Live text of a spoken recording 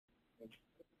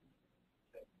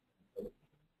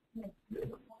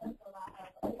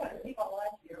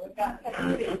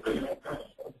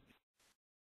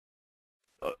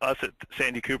Us at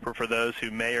Santee Cooper, for those who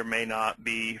may or may not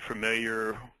be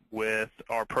familiar with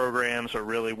our programs or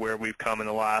really where we've come in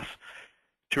the last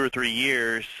 2 or 3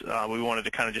 years, we wanted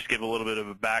to kind of just give a little bit of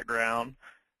a background.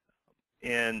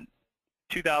 In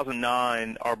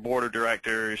 2009, our board of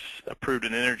directors approved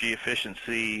an energy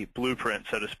efficiency blueprint,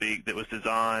 so to speak, that was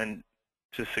designed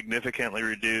to significantly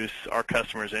reduce our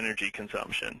customers' energy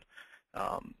consumption.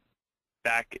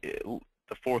 Back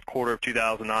the fourth quarter of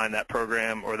 2009, that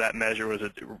program or that measure was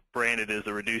branded as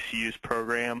the Reduce Use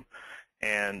program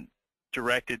and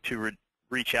directed to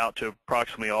reach out to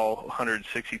approximately all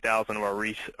 160,000 of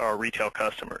our retail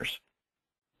customers.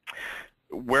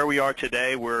 Where we are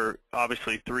today, we're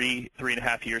obviously three and a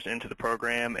half years into the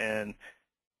program, and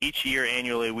each year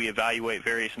annually we evaluate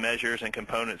various measures and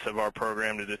components of our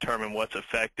program to determine what's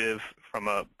effective from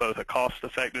both a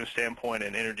cost-effective standpoint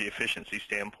and energy efficiency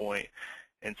standpoint.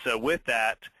 And so with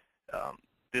that,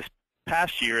 this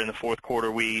past year in the fourth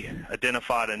quarter, we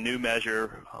identified a new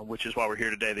measure, which is why we're here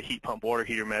today, the heat pump water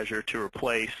heater measure, to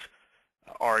replace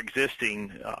our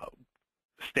existing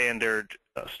standard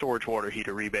storage water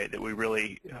heater rebate that we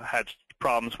really had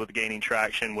problems with gaining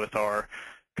traction with our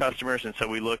customers. And so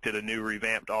we looked at a new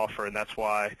revamped offer, and that's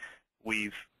why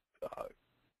we've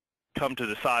come to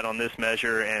decide on this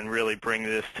measure and really bring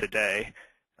this today.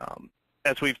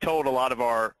 As we've told a lot of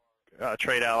our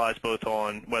trade allies, both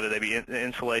on whether they be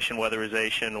insulation,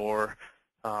 weatherization, or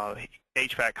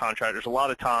HVAC contractors, a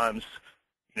lot of times,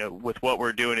 with what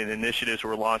we're doing and initiatives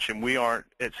we're launching, we aren't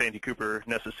at Santee Cooper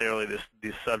necessarily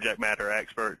this subject matter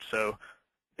expert. So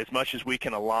as much as we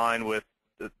can align with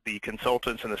the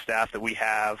consultants and the staff that we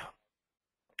have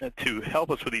to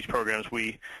help us with these programs,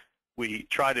 we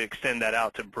try to extend that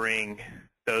out to bring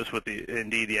those with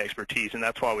indeed the expertise, and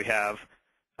that's why we have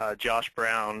Josh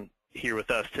Brown here with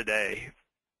us today.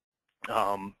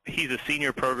 He's a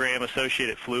senior program associate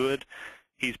at Fluid.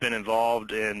 He's been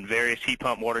involved in various heat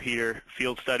pump water heater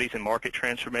field studies and market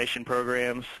transformation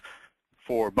programs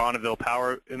for Bonneville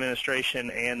Power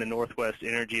Administration and the Northwest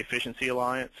Energy Efficiency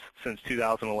Alliance since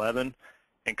 2011.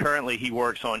 And currently he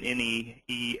works on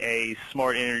NEEA's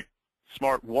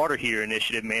Smart Water Heater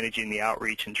Initiative, managing the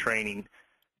outreach and training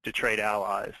to trade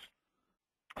allies.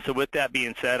 So with that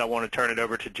being said, I want to turn it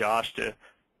over to Josh to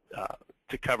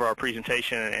cover our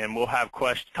presentation, and we'll have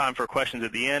time for questions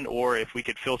at the end, or if we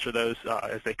could filter those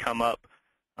as they come up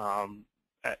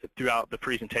throughout the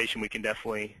presentation, we can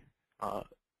definitely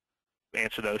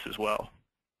answer those as well.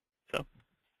 So.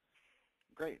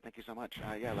 Great, thank you so much.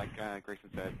 Yeah, like Grayson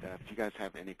said, if you guys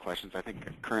have any questions, I think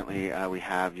currently we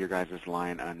have your guys'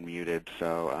 line unmuted,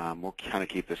 so we'll kind of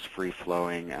keep this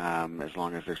free-flowing as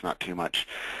long as there's not too much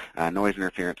noise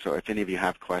interference. So if any of you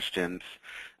have questions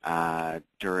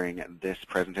during this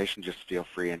presentation, just feel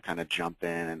free and kind of jump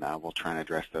in, and we'll try and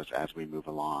address those as we move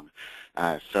along.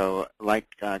 So like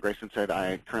Grayson said,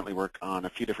 I currently work on a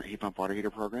few different heat pump water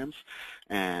heater programs,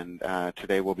 and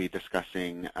today we'll be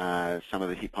discussing some of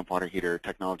the heat pump water heater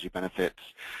technology benefits,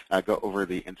 go over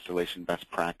the installation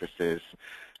best practices,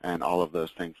 and all of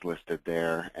those things listed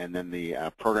there, and then the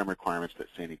program requirements that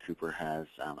Santee Cooper has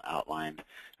outlined,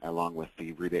 along with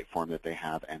the rebate form that they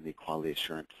have and the quality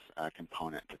assurance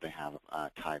component that they have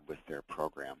tied with their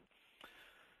program.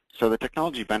 So the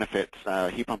technology benefits,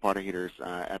 heat pump water heaters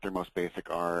at their most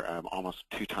basic are almost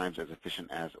 2 times as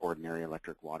efficient as ordinary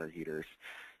electric water heaters.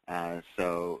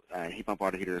 So heat pump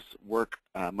water heaters work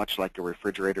much like a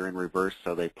refrigerator in reverse,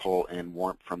 so they pull in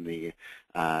warmth from the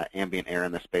ambient air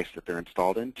in the space that they're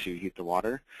installed in to heat the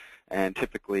water. And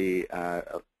typically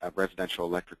a residential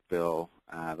electric bill,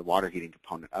 the water heating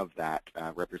component of that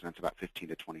represents about 15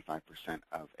 to 25%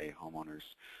 of a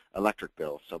homeowner's electric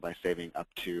bill. So by saving up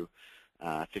to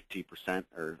 50%,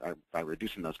 or by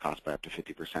reducing those costs by up to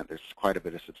 50%, there's quite a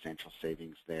bit of substantial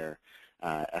savings there,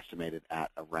 estimated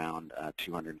at around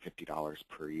 $250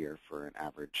 per year for an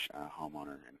average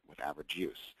homeowner with average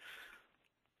use.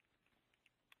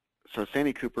 So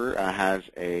Santee Cooper has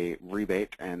a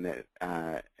rebate, and the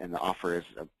offer is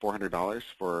 $400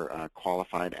 for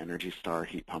qualified Energy Star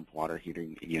heat pump water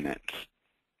heating units.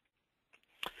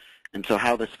 And so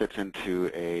how this fits into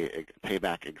a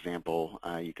payback example,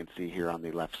 you can see here on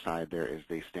the left side there is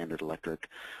the standard electric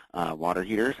water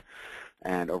heaters.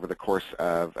 And over the course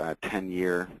of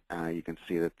 10-year, you can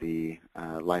see that the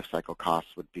life cycle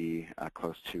costs would be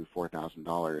close to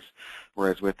 $4,000.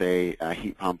 Whereas with a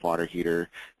heat pump water heater,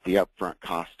 the upfront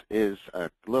cost is a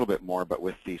little bit more, but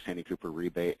with the Santee Cooper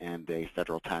rebate and a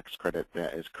federal tax credit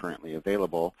that is currently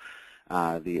available,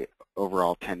 the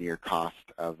overall 10-year cost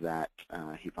of that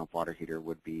heat pump water heater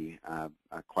would be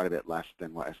quite a bit less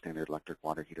than what a standard electric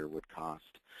water heater would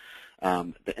cost.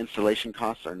 The installation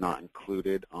costs are not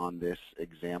included on this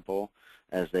example,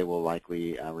 as they will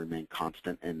likely remain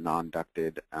constant in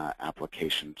non-ducted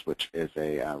applications, which is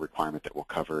a requirement that we'll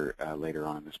cover later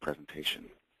on in this presentation.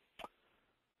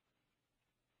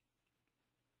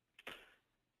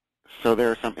 So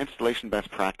there are some installation best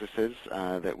practices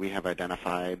that we have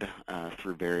identified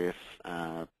through various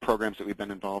programs that we've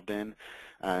been involved in.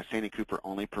 Santee Cooper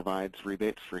only provides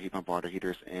rebates for heat pump water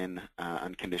heaters in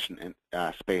unconditioned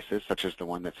spaces, such as the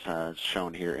one that's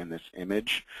shown here in this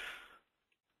image.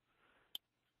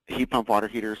 Heat pump water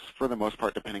heaters, for the most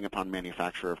part, depending upon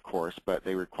manufacturer, of course, but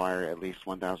they require at least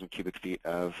 1,000 cubic feet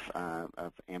of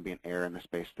ambient air in the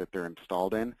space that they're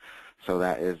installed in. So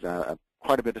that is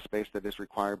quite a bit of space that is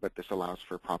required, but this allows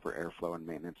for proper airflow and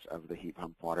maintenance of the heat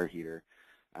pump water heater.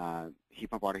 Heat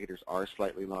pump water heaters are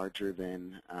slightly larger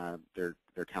than their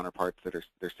counterparts, that are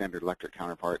their standard electric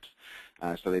counterparts,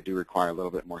 so they do require a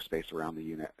little bit more space around the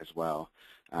unit as well.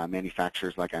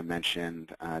 Manufacturers, like I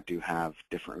mentioned, do have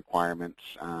different requirements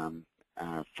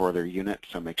for their unit,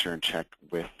 so make sure and check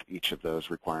with each of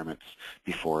those requirements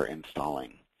before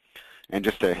installing. And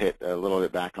just to hit a little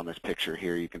bit back on this picture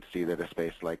here, you can see that a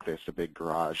space like this, a big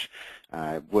garage,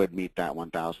 would meet that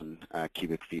 1,000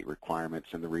 cubic feet requirements.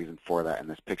 And the reason for that in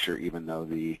this picture, even though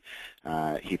the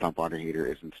heat pump water heater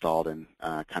is installed in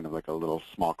kind of like a little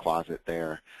small closet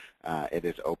there, it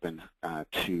is open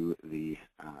to the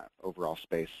overall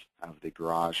space of the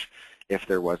garage. If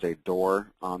there was a door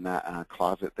on that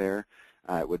closet there,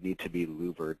 it would need to be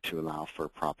louvered to allow for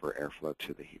proper airflow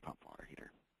to the heat pump water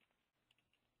heater.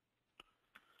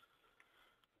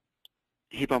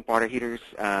 Heat pump water heaters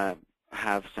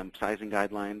have some sizing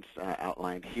guidelines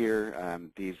outlined here.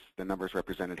 The numbers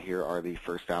represented here are the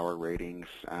first hour ratings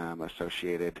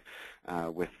associated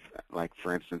with, like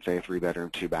for instance, a 3-bedroom,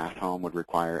 2-bath home would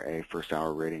require a first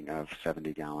hour rating of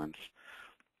 70 gallons.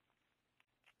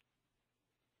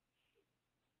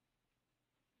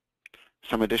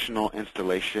 Some additional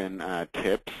installation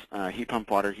tips. Heat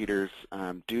pump water heaters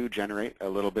do generate a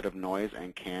little bit of noise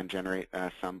and can generate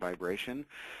some vibration.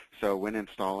 So when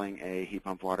installing a heat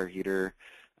pump water heater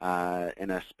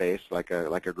in a space like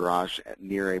a garage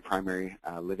near a primary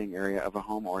living area of a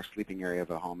home or sleeping area of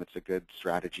a home, it's a good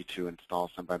strategy to install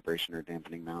some vibration or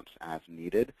dampening mounts as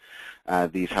needed.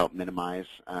 These help minimize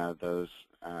those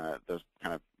kind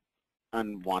of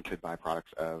unwanted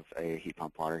byproducts of a heat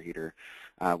pump water heater.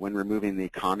 When removing the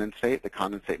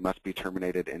condensate must be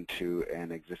terminated into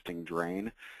an existing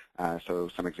drain. So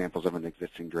some examples of an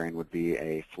existing drain would be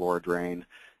a floor drain,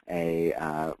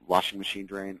 a washing machine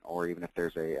drain, or even if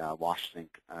there's a wash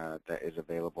sink that is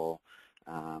available,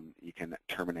 you can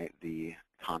terminate the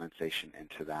condensation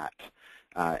into that.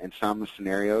 In some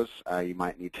scenarios, you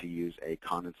might need to use a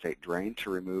condensate drain to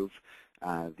remove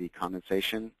the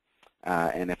condensation.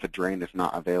 And if a drain is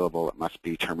not available, it must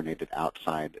be terminated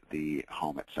outside the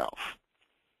home itself.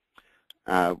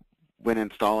 When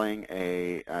installing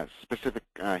a specific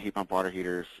heat pump water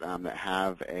heaters that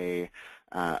have a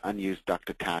unused duct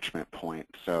attachment point,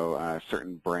 so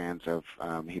certain brands of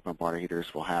heat pump water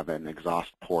heaters will have an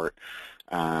exhaust port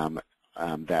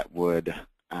that would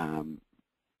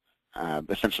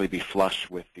essentially be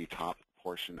flush with the top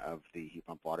portion of the heat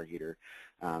pump water heater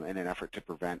in an effort to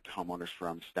prevent homeowners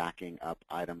from stacking up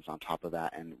items on top of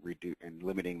that and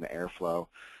limiting the airflow,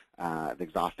 the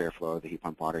exhaust airflow of the heat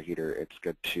pump water heater. It's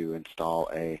good to install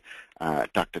a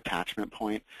duct attachment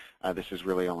point. This is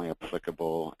really only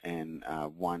applicable in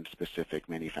one specific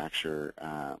manufacturer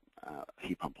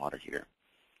heat pump water heater.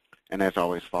 And as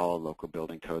always, follow local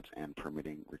building codes and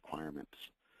permitting requirements.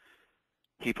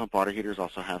 Heat pump water heaters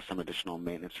also have some additional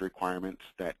maintenance requirements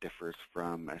that differs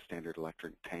from a standard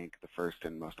electric tank, the first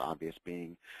and most obvious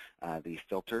being the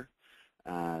filter.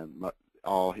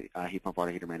 All heat pump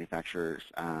water heater manufacturers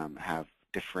have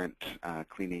different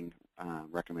cleaning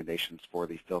recommendations for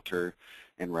the filter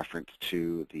in reference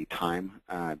to the time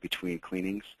between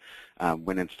cleanings.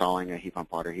 When installing a heat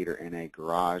pump water heater in a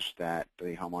garage that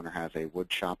the homeowner has a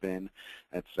wood shop in,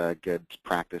 it's a good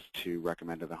practice to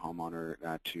recommend to the homeowner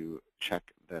to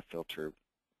check the filter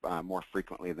more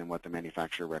frequently than what the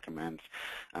manufacturer recommends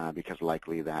because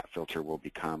likely that filter will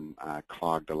become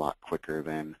clogged a lot quicker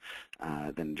than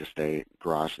just a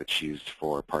garage that's used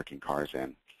for parking cars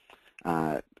in.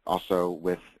 Also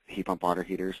with heat pump water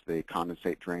heaters, the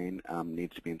condensate drain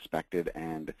needs to be inspected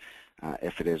and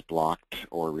If it is blocked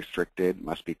or restricted,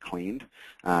 must be cleaned.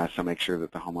 So make sure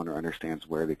that the homeowner understands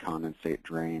where the condensate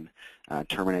drain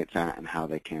terminates at and how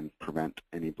they can prevent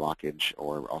any blockage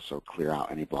or also clear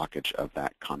out any blockage of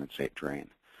that condensate drain.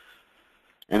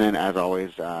 And then, as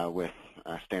always, with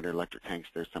standard electric tanks,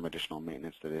 there's some additional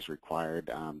maintenance that is required.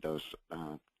 Those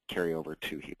carry over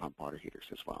to heat pump water heaters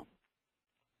as well.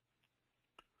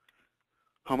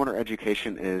 Homeowner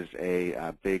education is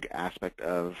a big aspect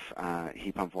of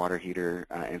heat pump water heater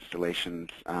installations.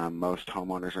 Most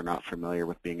homeowners are not familiar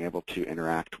with being able to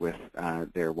interact with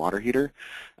their water heater.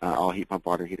 All heat pump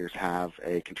water heaters have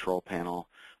a control panel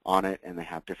on it, and they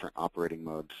have different operating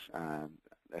modes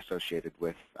associated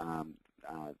with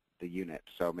the unit.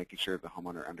 So making sure the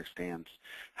homeowner understands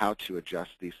how to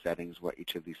adjust these settings, what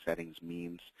each of these settings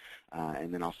means,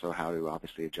 and then also how to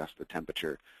obviously adjust the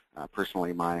temperature.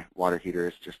 Personally, my water heater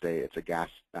is just it's a gas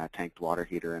tanked water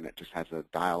heater, and it just has a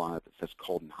dial on it that says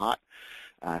cold and hot.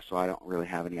 So I don't really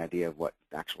have any idea of what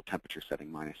the actual temperature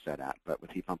setting mine is set at. But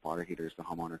with heat pump water heaters, the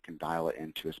homeowner can dial it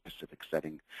into a specific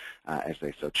setting as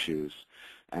they so choose.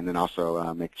 And then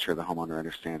also making sure the homeowner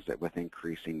understands that with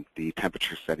increasing the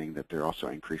temperature setting, that they're also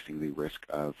increasing the risk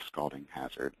of scalding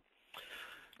hazard.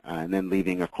 And then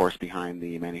leaving, of course, behind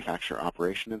the manufacturer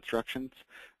operation instructions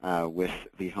with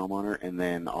the homeowner, and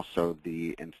then also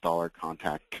the installer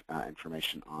contact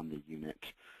information on the unit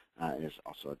is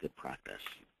also a good practice.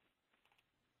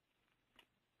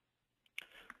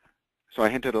 So I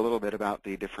hinted a little bit about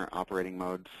the different operating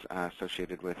modes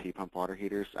associated with heat pump water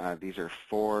heaters. These are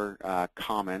 4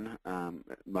 common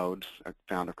modes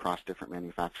found across different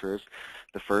manufacturers.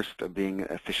 The first being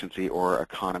efficiency or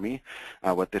economy.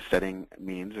 What this setting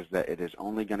means is that it is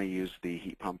only going to use the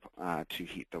heat pump to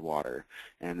heat the water.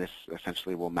 And this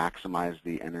essentially will maximize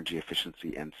the energy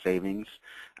efficiency and savings.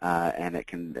 And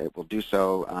it will do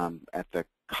so at the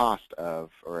cost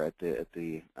of, or at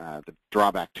the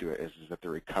drawback to it is that the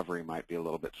recovery might be a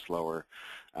little bit slower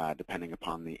depending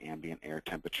upon the ambient air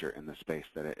temperature in the space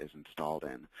that it is installed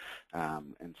in.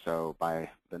 And so by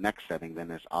the next setting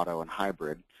then is auto and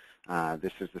hybrid.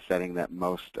 This is the setting that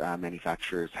most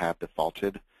manufacturers have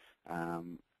defaulted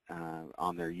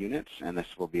on their units, and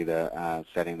this will be the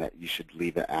setting that you should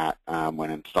leave it at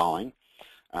when installing.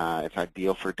 It's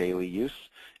ideal for daily use.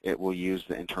 It will use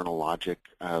the internal logic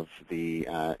of the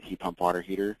heat pump water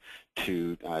heater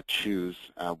to choose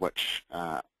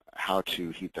how to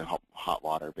heat the hot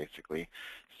water, basically.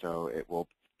 So it will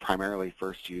primarily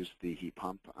first use the heat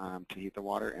pump to heat the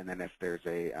water, and then if there's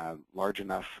a large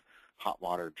enough hot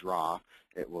water draw,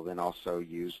 it will then also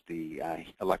use the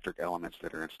electric elements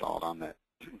that are installed on the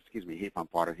heat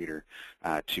pump water heater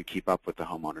to keep up with the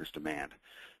homeowner's demand.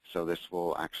 So this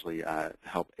will actually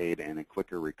help aid in a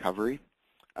quicker recovery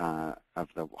of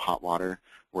the hot water,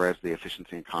 whereas the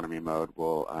efficiency and economy mode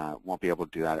won't be able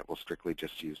to do that. It will strictly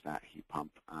just use that heat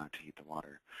pump to heat the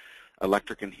water.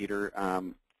 Electric and heater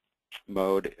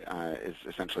mode is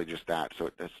essentially just that. So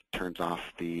it just turns off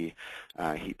the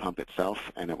heat pump itself,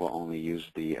 and it will only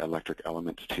use the electric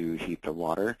elements to heat the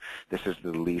water. This is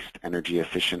the least energy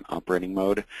efficient operating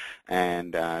mode,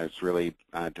 and it's really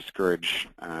discouraged.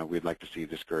 We'd like to see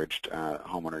discouraged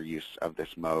homeowner use of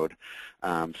this mode.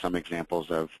 Some examples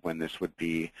of when this would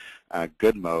be a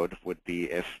good mode would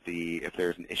be if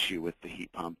there's an issue with the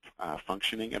heat pump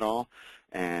functioning at all,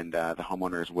 and the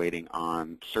homeowner is waiting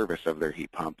on service of their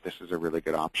heat pump. This is a really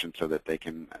good option so that they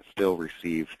can still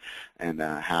receive and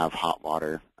have hot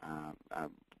water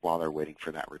while they're waiting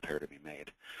for that repair to be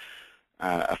made.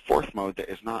 A fourth mode that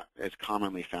is not as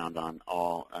commonly found on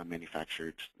all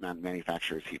manufacturers'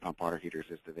 heat pump water heaters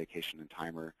is the vacation and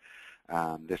timer.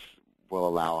 This will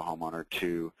allow a homeowner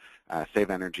to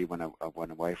save energy when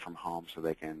away from home, so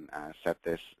they can set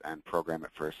this and program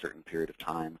it for a certain period of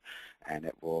time, and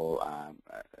it will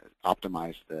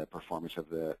optimize the performance of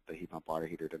the heat pump water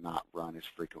heater to not run as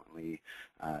frequently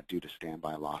due to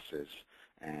standby losses,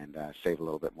 and save a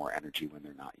little bit more energy when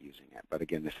they're not using it. But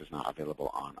again, this is not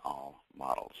available on all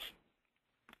models.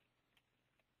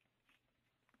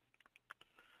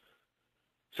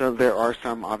 So there are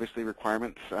some obviously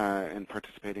requirements in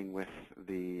participating with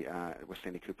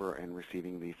Santee Cooper and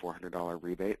receiving the $400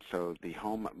 rebate. So the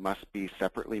home must be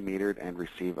separately metered and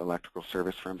receive electrical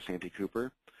service from Santee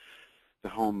Cooper. The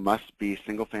home must be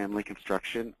single-family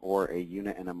construction or a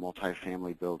unit in a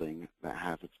multifamily building that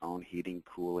has its own heating,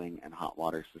 cooling, and hot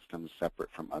water systems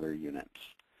separate from other units.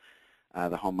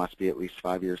 The home must be at least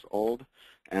 5 years old,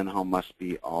 and the home must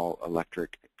be all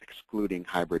electric, excluding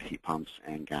hybrid heat pumps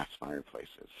and gas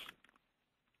fireplaces.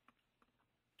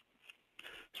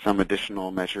 Some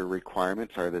additional measure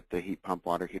requirements are that the heat pump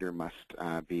water heater must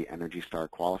be ENERGY STAR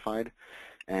qualified.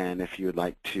 And if you would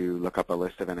like to look up a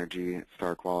list of ENERGY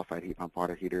STAR qualified heat pump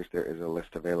water heaters, there is a list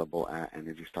available at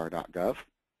energystar.gov.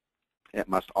 It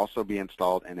must also be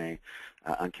installed in a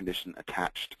unconditioned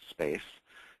attached space.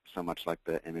 So much like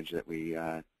the image that we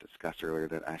discussed earlier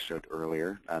that I showed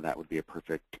earlier, that would be a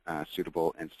perfect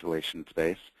suitable installation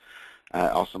space.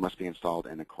 It also must be installed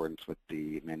in accordance with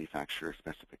the manufacturer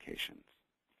specifications.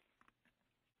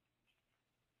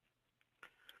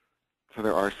 So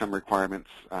there are some requirements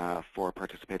for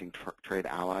participating trade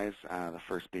allies, the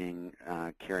first being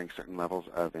carrying certain levels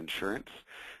of insurance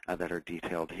that are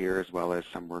detailed here, as well as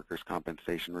some workers'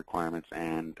 compensation requirements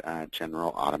and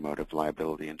general automotive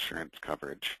liability insurance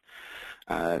coverage.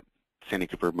 Santee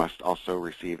Cooper must also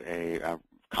receive a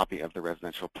copy of the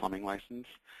residential plumbing license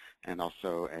and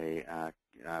also a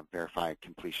verified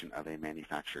completion of a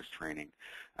manufacturer's training.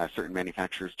 Certain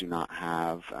manufacturers do not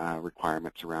have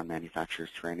requirements around manufacturer's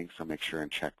training, so make sure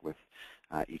and check with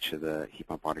each of the heat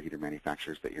pump water heater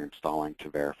manufacturers that you're installing to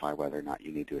verify whether or not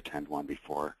you need to attend one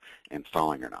before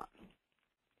installing or not.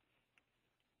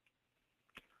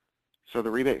 So the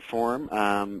rebate form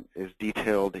is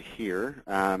detailed here.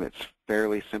 It's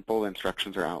fairly simple.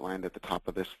 Instructions are outlined at the top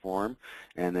of this form,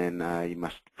 and then you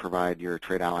must provide your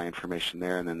trade ally information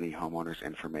there and then the homeowner's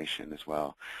information as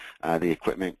well. The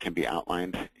equipment can be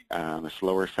outlined in this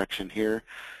lower section here,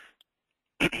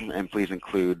 and please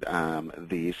include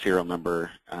the serial number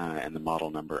and the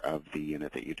model number of the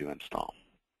unit that you do install.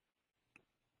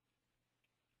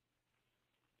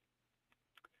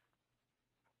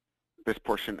 This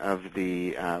portion of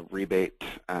the rebate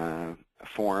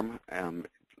form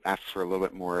asks for a little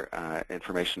bit more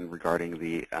information regarding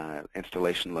the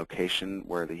installation location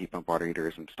where the heat pump water heater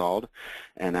is installed.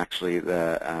 And actually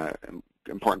the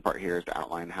important part here is to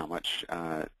outline how much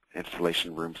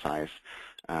installation room size,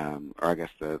 or I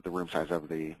guess the room size of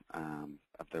the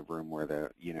room where the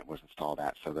unit was installed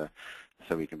at, so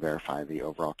we can verify the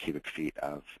overall cubic feet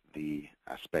of the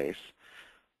space,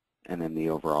 and then the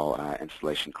overall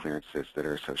installation clearances that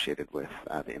are associated with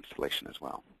the installation as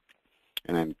well.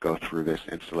 And then go through this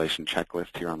installation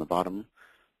checklist here on the bottom.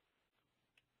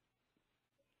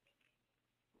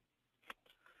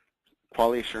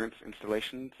 Quality assurance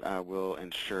installations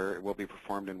will be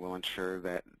performed and will ensure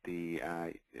that the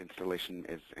installation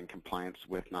is in compliance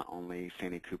with not only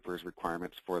Santee Cooper's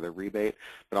requirements for the rebate,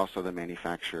 but also the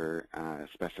manufacturer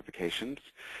specifications.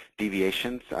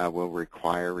 Deviations will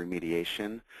require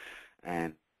remediation,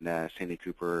 and Santee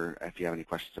Cooper, if you have any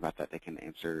questions about that, they can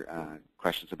answer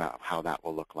questions about how that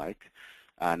will look like.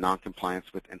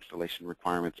 Non-compliance with installation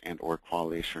requirements and or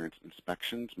quality assurance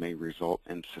inspections may result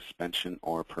in suspension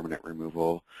or permanent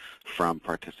removal from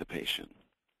participation.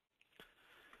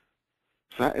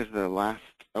 So that is the last,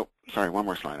 oh, sorry, one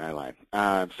more slide, I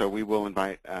lied. So we will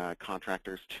invite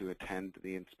contractors to attend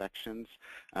the inspections.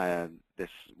 This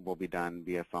will be done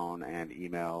via phone and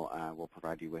email. We'll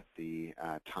provide you with the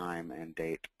time and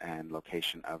date and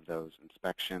location of those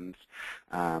inspections.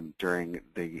 During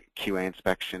the QA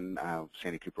inspection,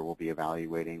 Santee Cooper will be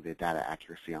evaluating the data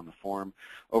accuracy on the form,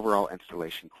 overall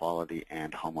installation quality,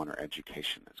 and homeowner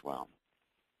education as well.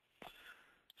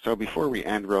 So before we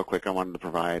end, real quick, I wanted to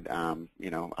provide, I'm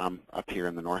up here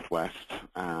in the Northwest,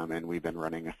 and we've been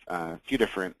running a few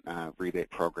different rebate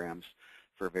programs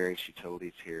for various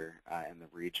utilities here in the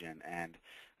region, and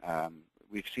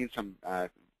we've seen some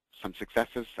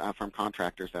successes from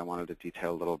contractors that I wanted to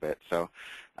detail a little bit. So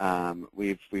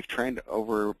we've trained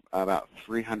over about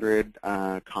 300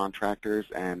 contractors,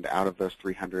 and out of those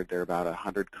 300, there are about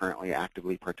 100 currently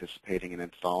actively participating in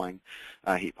installing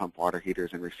heat pump water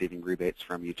heaters and receiving rebates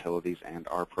from utilities and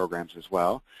our programs as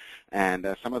well.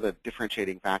 And some of the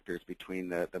differentiating factors between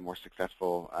the more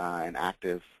successful and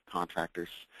active contractors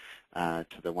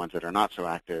to the ones that are not so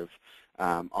active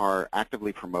are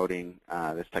actively promoting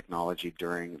this technology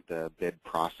during the bid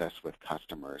process with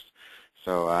customers.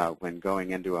 So when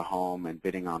going into a home and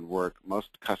bidding on work,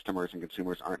 most customers and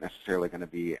consumers aren't necessarily going to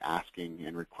be asking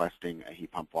and requesting a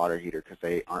heat pump water heater because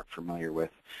they aren't familiar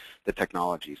with the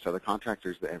technology. So the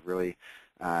contractors that have really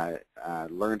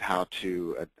learned how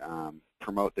to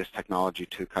promote this technology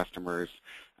to customers,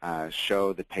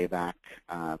 show the payback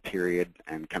period,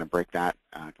 and kind of break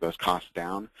those costs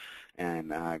down,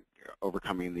 and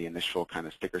overcoming the initial kind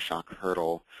of sticker shock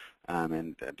hurdle,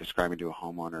 and describing to a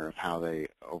homeowner of how they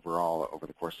overall, over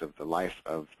the course of the life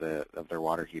of their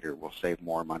water heater, will save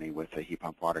more money with a heat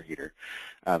pump water heater.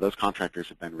 Those contractors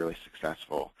have been really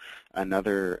successful.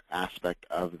 Another aspect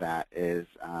of that is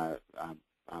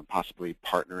possibly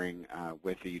partnering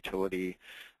with a utility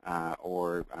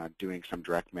or doing some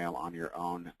direct mail on your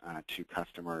own to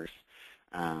customers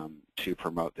to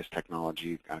promote this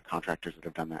technology. Contractors that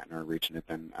have done that in our region have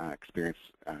been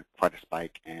experienced quite a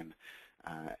spike in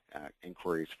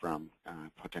inquiries from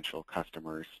potential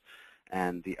customers.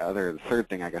 And the third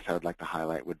thing I guess I would like to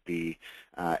highlight would be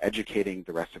educating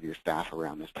the rest of your staff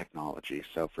around this technology.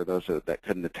 So for those that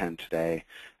couldn't attend today,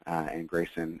 and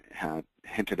Grayson had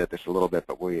hinted at this a little bit,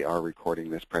 but we are recording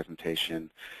this presentation,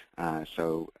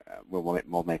 so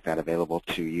we'll make that available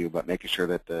to you, but making sure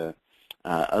that the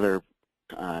other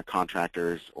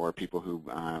contractors or people who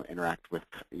interact with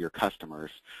your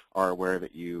customers are aware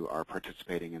that you are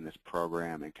participating in this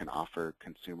program and can offer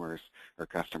consumers or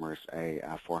customers a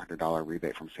 $400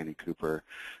 rebate from Santee Cooper.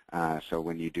 So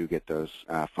when you do get those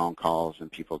phone calls and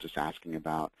people just asking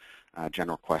about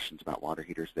general questions about water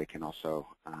heaters, they can also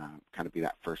kind of be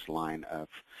that first line of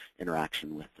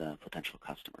interaction with the potential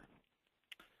customer.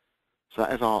 So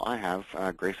that is all I have.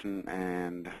 Grayson,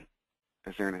 and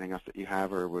is there anything else that you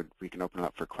have, or we can open it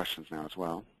up for questions now as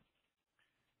well?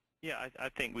 Yeah, I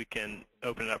think we can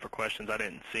open it up for questions. I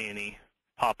didn't see any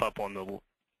pop up on the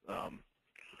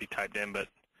be typed in, but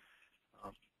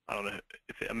I don't know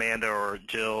if Amanda or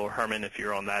Jill or Herman, if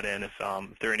you're on that end, if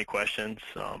there are any questions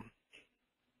that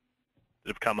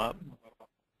have come up.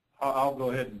 I'll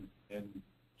go ahead and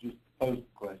just pose the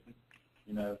question.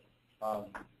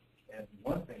 And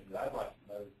one thing that I'd like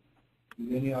to know,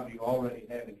 do any of you already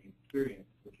have any experience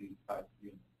with these types of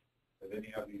units? Have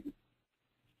any of you,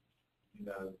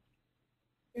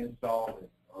 installed it,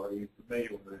 or are you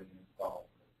familiar with it installed?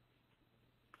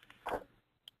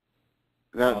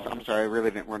 I'm sorry, I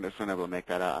really weren't able to make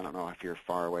that out. I don't know if you're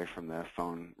far away from the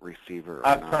phone receiver or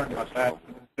I've not. turned my back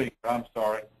to the speaker. I'm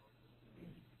sorry.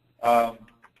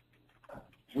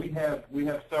 We have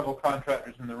several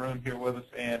contractors in the room here with us,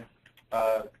 and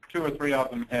 2 or 3 of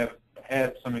them have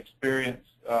had some experience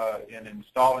in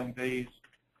installing these.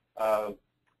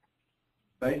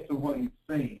 Based on what you've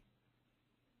seen,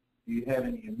 do you have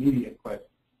any immediate questions?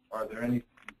 Is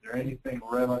there anything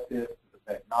relative to the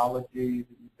technology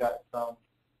that you've got some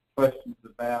questions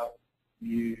about? Do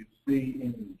you see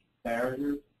any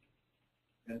barriers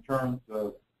in terms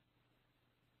of,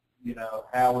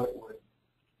 how it would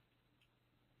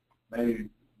maybe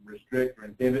restrict or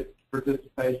inhibit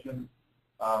participation?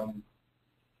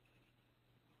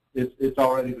 It's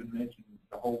already been mentioned,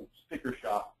 the whole sticker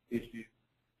shock issue.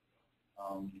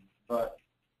 But,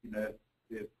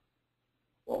 if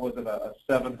what was it, a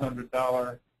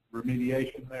 $700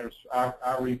 remediation, there's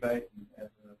our rebate and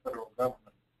the federal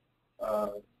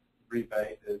government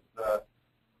rebate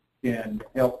can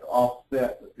help to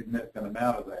offset a significant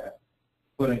amount of that,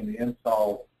 putting the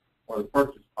install or the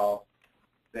purchase cost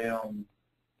down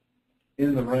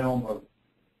in the realm of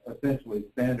essentially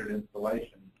standard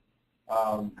installation.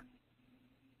 I've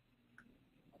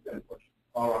got a question.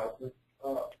 All right.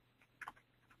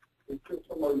 If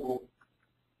somebody will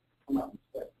come out and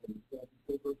inspect the Santee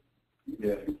Cooper,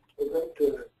 yeah. So that's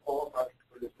the qualify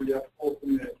for this. We have to pull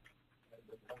from it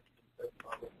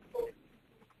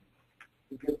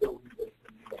to get the rebate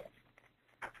from you guys.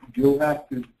 You'll have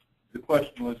to. The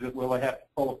question was, will they have to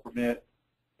pull a permit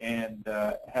and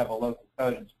have a local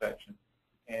code inspection?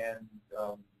 And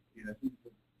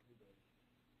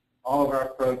all of our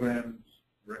programs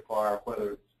require,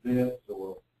 whether it's this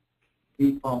or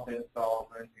heat pump installs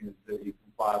or anything, that you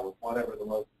comply with whatever the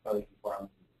local code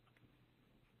requirements is.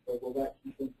 So will that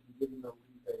keep them from getting a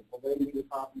rebate? Will they need a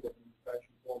copy of the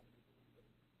inspection form?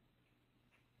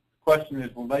 The question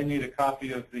is, will they need a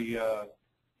copy of the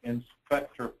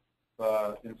inspection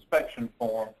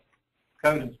form,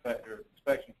 code inspector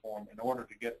inspection form, in order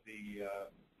to get the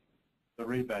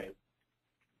rebate?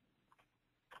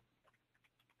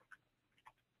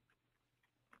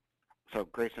 So,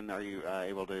 Grayson, are you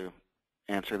able to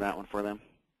answer that one for them?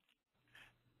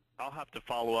 I'll have to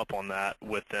follow up on that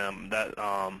with them. That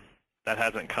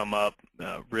hasn't come up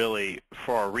really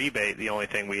for our rebate. The only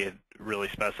thing we had really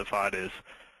specified is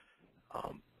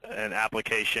an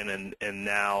application, and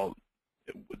now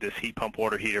this heat pump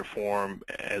water heater form,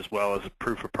 as well as a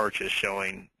proof of purchase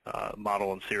showing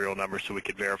model and serial number, so we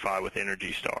could verify with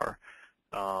Energy Star.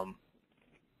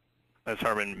 As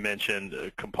Herman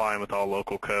mentioned, complying with all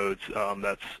local codes,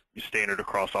 that's standard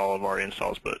across all of our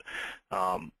installs, but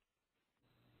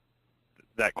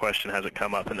that question hasn't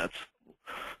come up, and that's...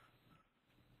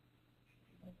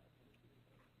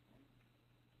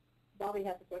 Bobby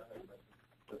has a question.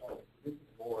 This is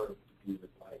more to do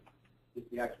with just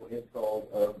the actual install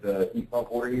of the heat pump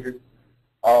water heaters.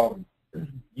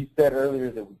 You said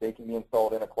earlier that they can be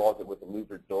installed in a closet with a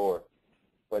louvered door.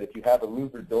 But if you have a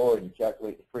louvered door and you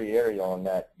calculate the free area on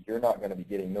that, you're not going to be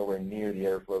getting nowhere near the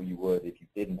airflow you would if you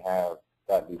didn't have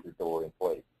that louvered door in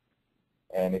place.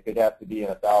 And if it has to be in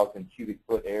 1,000 cubic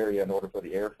foot area in order for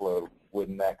the airflow,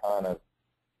 wouldn't that kind of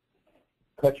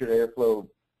cut your airflow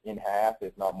in half,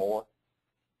 if not more?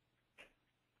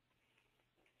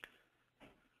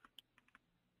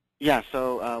 Yeah,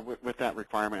 so with that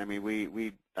requirement, I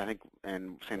mean, I think,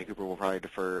 and Santee Cooper will probably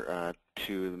defer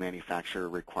to the manufacturer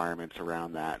requirements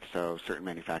around that. So certain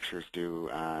manufacturers do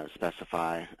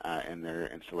specify in their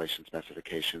installation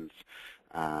specifications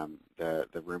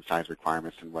the room size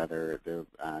requirements and whether the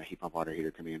heat pump water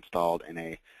heater can be installed in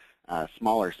a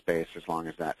smaller space as long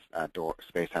as that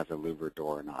space has a louvered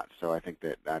door or not. So I think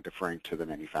that deferring to the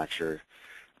manufacturer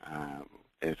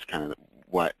is kind of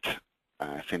what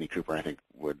Santee Cooper, I think,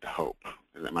 would hope.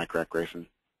 Am I correct, Grayson?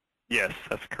 Yes,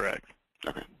 that's correct.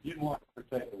 Okay. You'd want to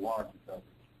protect the warranty coverage.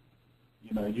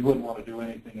 You know, you wouldn't want to do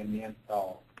anything in the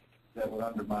install that would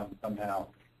undermine somehow,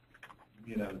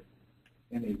 you know,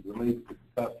 any relief to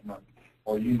the customer,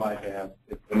 or you might have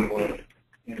if there were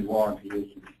any warranty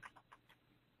issues.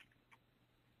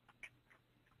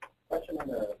 Question on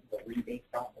the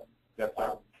rebate process. Yes,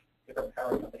 sir. Different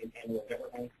power companies handle it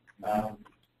differently.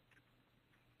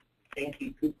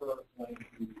 Santee Cooper going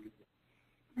to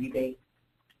rebate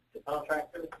the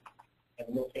contractor, and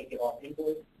we'll take it off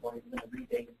invoice, or is going to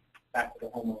rebate back to the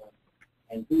homeowner.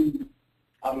 And who,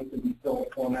 obviously, we fill the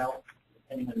form out,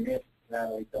 depending on risk, that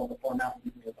we fill the form out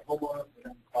usually with the homeowner, we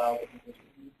then file the invoice,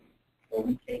 or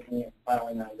we taking it and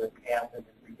filing on risk after the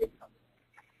rebate comes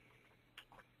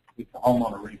in. It's a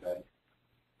homeowner rebate.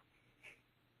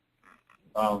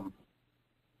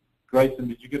 Grayson,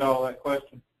 did you get all that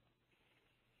question?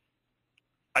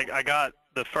 I got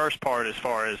the first part as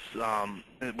far as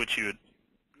which you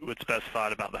would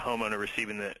specified about the homeowner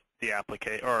receiving the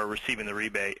application or receiving the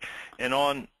rebate, and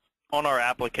on our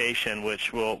application,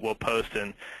 which we'll post,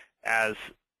 and as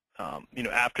you know,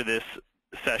 after this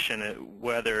session,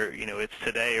 whether you know it's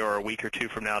today or a week or two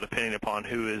from now, depending upon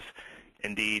who is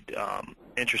indeed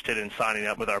interested in signing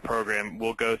up with our program,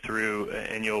 we'll go through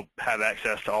and you'll have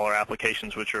access to all our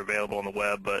applications, which are available on the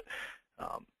web. But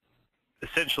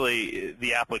essentially,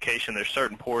 the application, there's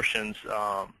certain portions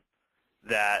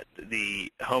that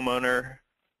the homeowner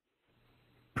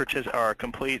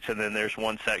completes, and then there's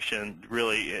one section.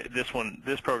 Really,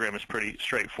 this program is pretty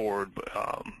straightforward. But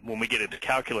when we get into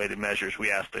calculated measures,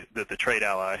 we ask that the trade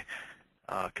ally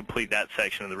complete that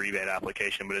section of the rebate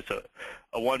application. But it's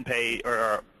a one-page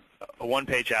or a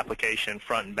one-page application,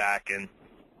 front and back, and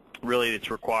really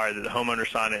it's required that the homeowner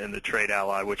sign it and the trade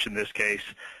ally, which in this case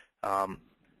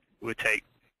would take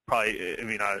probably, I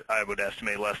mean, I would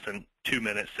estimate less than 2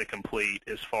 minutes to complete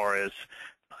as far as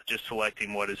just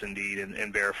selecting what is indeed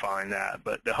and verifying that.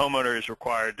 But the homeowner is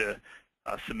required to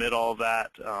submit all of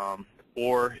that,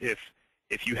 or if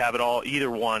you have it all, either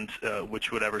one,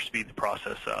 which would ever speed the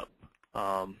process up.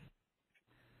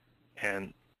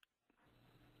 And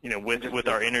you know, with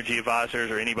our energy advisors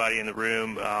or anybody in the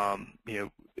room,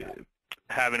 you know,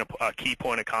 having a key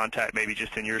point of contact, maybe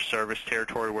just in your service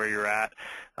territory where you're at,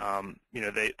 you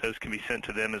know, those can be sent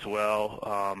to them as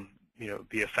well, you know,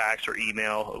 via fax or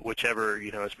email, whichever,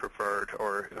 you know, is preferred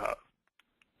or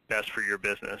best for your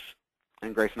business.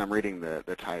 And Grayson, I'm reading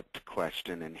the typed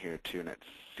question in here too, and it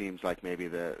seems like maybe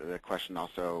the question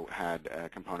also had a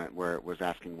component where it was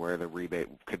asking where the rebate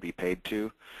could be paid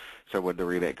to. So would the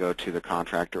rebate go to the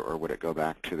contractor, or would it go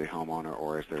back to the homeowner,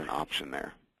 or is there an option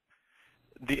there?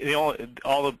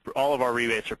 All of our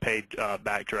rebates are paid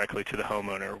back directly to the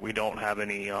homeowner. We don't have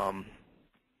any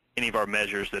of our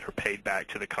measures that are paid back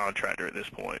to the contractor at this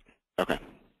point. Okay.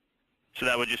 So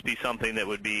that would just be something that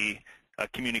would be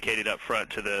communicated up front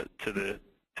to the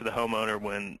homeowner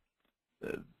when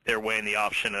they're weighing the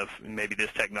option of maybe this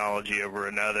technology over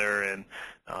another, and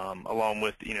along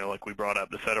with, you know, like we brought up,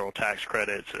 the federal tax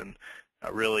credits, and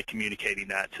really communicating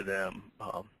that to them.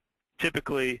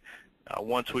 Typically,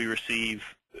 once we receive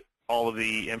all of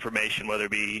the information, whether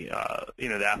it be you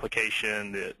know, the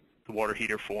application, the water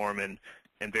heater form, and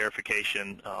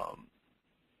verification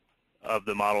of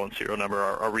the model and serial number,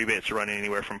 our rebates are running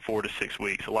anywhere from 4 to 6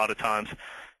 weeks. A lot of times,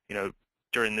 you know,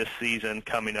 during this season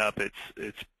coming up,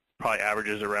 it's probably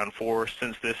averages around 4.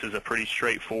 Since this is a pretty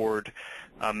straightforward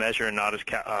measure and not as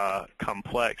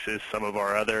complex as some of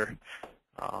our other,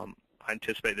 I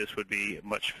anticipate this would be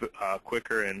much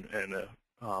quicker and a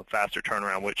faster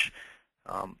turnaround, which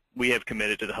we have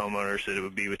committed to the homeowners that it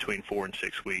would be between 4 and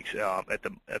 6 weeks at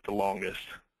the longest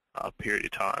period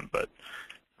of time. But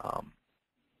They're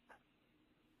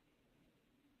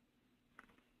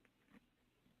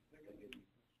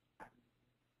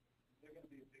going to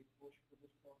be a big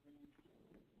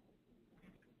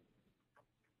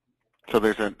So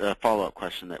there's a follow-up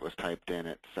question that was typed in.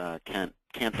 It's can't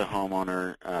the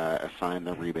homeowner assign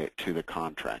the rebate to the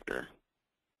contractor?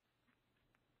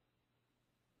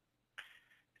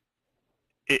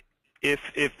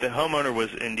 If the homeowner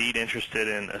was indeed interested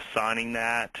in assigning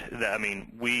that, I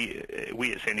mean, we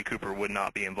at Santee Cooper would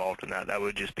not be involved in that. That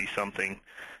would just be something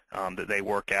that they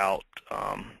work out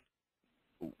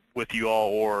with you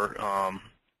all, or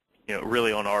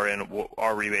really on our end,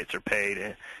 our rebates are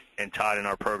paid and tied in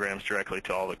our programs directly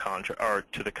to all the or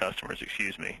to the customers.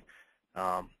 Excuse me.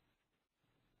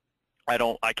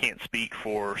 I can't speak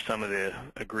for some of the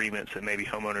agreements that maybe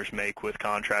homeowners make with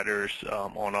contractors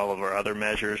on all of our other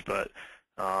measures, but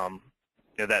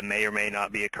that may or may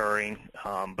not be occurring,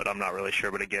 but I'm not really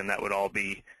sure. But again, that would all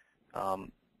be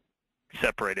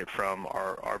separated from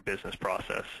our business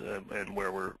process and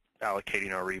where we're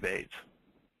allocating our rebates.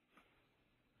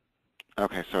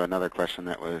 Okay, so another question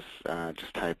that was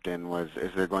just typed in was,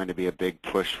 is there going to be a big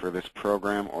push for this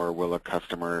program, or will a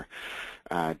customer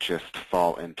just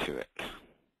fall into it?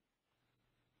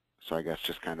 So I guess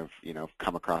just kind of,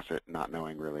 come across it not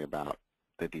knowing really about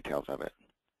the details of it.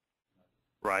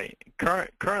 Right.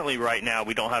 Currently, right now,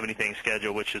 we don't have anything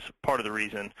scheduled, which is part of the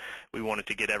reason we wanted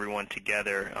to get everyone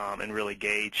together and really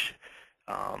gauge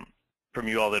from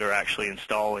you all that are actually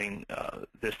installing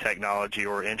this technology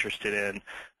or interested in,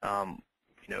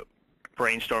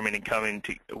 brainstorming and coming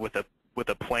with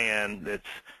a plan that's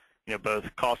both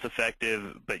cost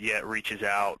effective but yet reaches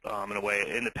out in a way.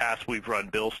 In the past, we've run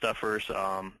bill stuffers,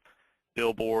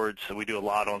 billboards. So we do a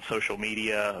lot on social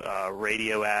media,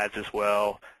 radio ads as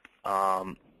well.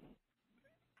 The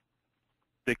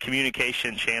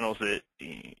communication channels that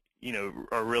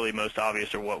are really most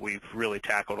obvious are what we've really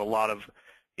tackled. A lot of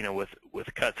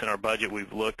with cuts in our budget,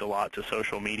 we've looked a lot to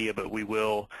social media, but we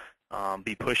will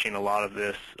be pushing a lot of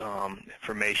this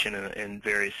information in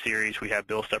various series. We have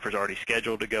bill stuffers already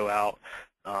scheduled to go out.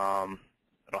 I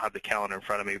don't have the calendar in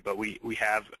front of me, but we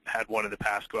have had one in the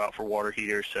past go out for water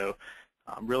heaters. So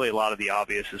really a lot of the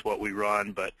obvious is what we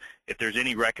run. But if there's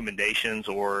any recommendations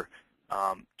or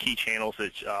key channels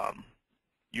that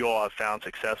you all have found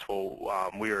successful,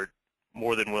 we are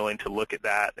more than willing to look at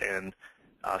that and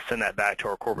send that back to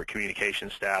our corporate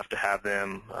communications staff to have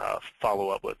them follow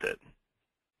up with it.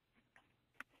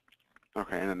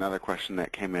 Okay, and another question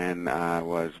that came in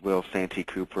was, will Santee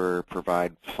Cooper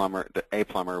provide a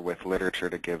plumber with literature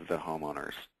to give the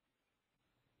homeowners?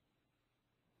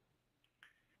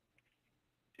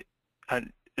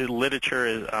 Literature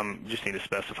is, just need to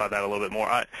specify that a little bit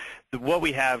more. What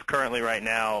we have currently right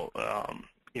now,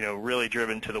 really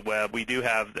driven to the web. We do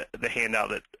have the handout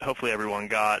that hopefully everyone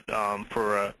got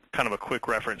for a kind of a quick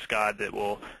reference guide that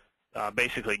will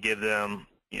basically give them,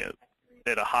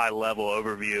 at a high level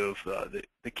overview of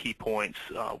the key points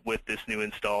with this new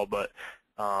install. But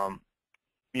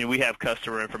we have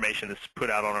customer information that's put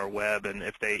out on our web, and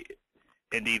if they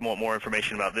indeed want more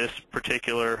information about this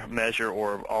particular measure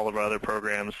or all of our other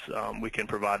programs, we can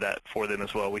provide that for them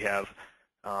as well. We have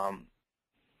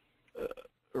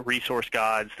resource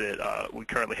guides that we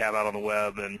currently have out on the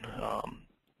web and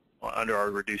under our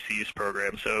reduced use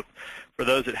program. So for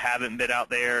those that haven't been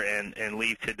out there and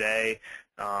leave today,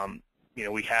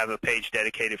 we have a page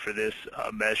dedicated for this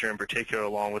measure in particular,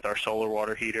 along with our solar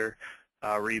water heater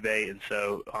rebate. And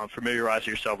so familiarize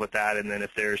yourself with that, and then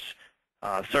if there's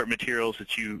certain materials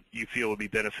that you feel would be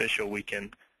beneficial, we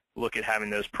can look at having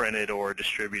those printed or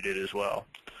distributed as well.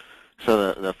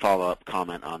 So the follow-up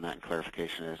comment on that and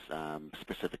clarification is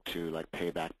specific to like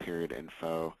payback period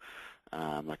info,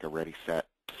 like a ready, set,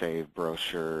 save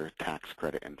brochure, tax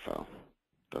credit info,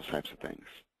 those types of things.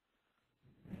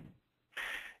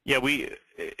 Yeah,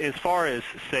 as far as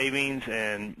savings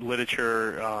and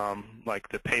literature, like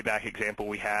the payback example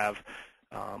we have,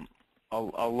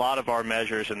 a lot of our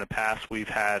measures in the past we've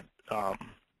had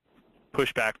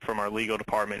pushback from our legal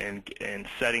department in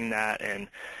setting that and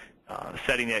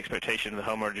setting the expectation of the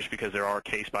homeowner, just because there are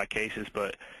case-by-cases.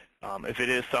 But if it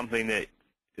is something that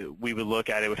we would look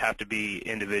at, it would have to be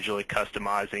individually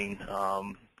customizing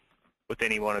with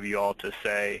any one of you all to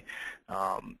say,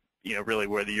 really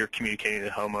whether you're communicating to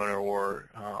the homeowner or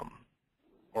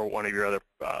one of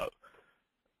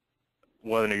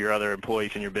your other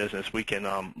employees in your business, we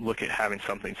can look at having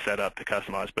something set up to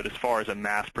customize. But as far as a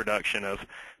mass production of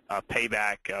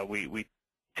payback, we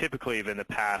typically in the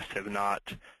past have not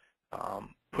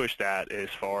pushed that as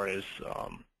far as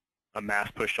a mass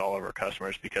push to all of our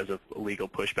customers because of legal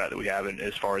pushback that we have, and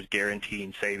as far as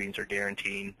guaranteeing savings or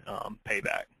guaranteeing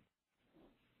payback.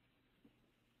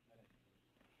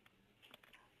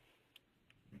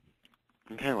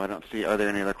 Okay, well, I don't see. Are there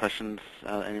any other questions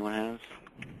anyone has?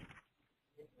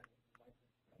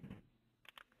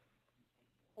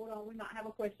 Hold on, we might have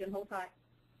a question. Hold tight.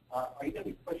 Are you going to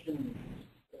be pushing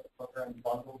the program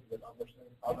bundles with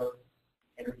other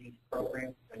energy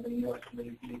programs? And then you actually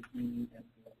and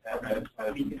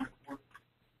that you can work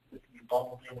with the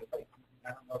bundles in with, like, I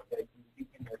don't know if they can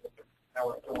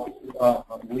or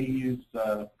power. We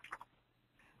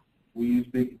use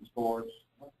Beacon scores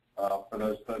for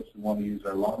those folks who want to use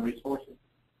their loan resources.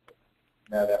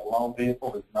 Now, that loan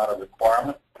vehicle is not a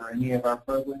requirement for any of our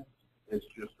programs. It's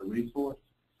just a resource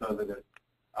so that it,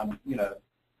 you know,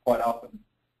 quite often,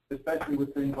 especially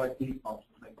with things like heat pumps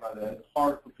and things like that, it's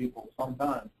hard for people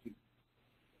sometimes to, you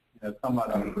know, come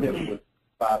out of the pit with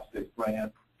 $5, $6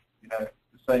 grand. You know,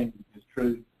 the same is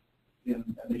true in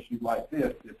an issue like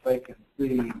this. If they can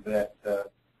see that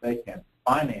they can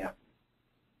finance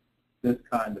this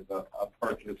kind of a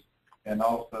purchase and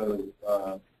also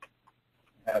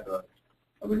have a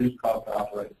reduced cost to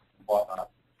operate and whatnot,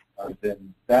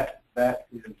 then that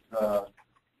is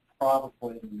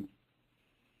probably,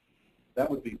 that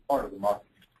would be part of the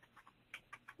marketing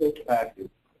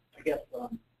package. I guess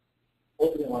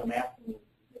ultimately what I'm asking is,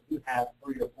 if you have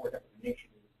 3 or 4 different initiatives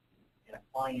and a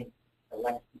client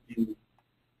elects to do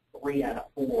 3 out of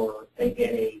 4, they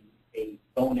get a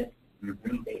bonus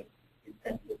rebate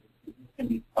incentive. It's going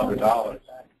to be $100.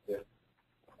 Yeah.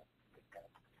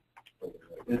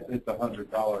 It's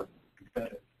 $100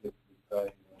 incentive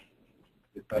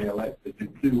if they elect to do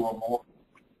 2 or more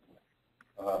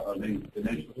of these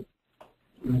initiatives.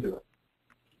 $200.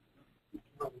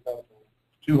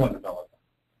 So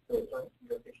it's your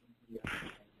efficiency,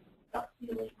 not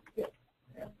the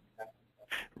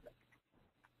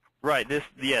Right. This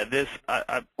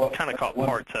I kind of caught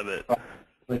parts of it.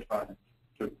 We're trying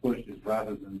to push is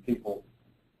rather than people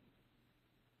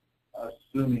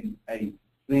assuming a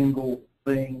single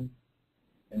thing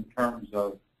in terms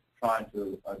of trying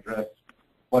to address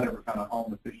whatever kind of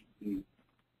home efficiency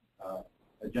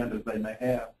agendas they may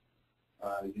have.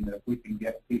 You know, if we can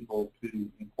get people to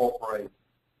incorporate,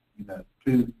 you know,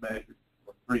 2 measures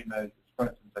or 3 measures, for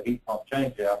instance, a heat pump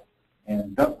changeout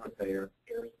and duct repair.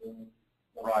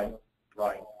 Right.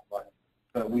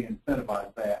 So we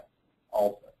incentivize that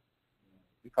also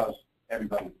because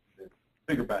everybody is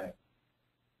bigger bang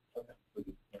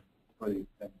for these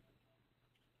things.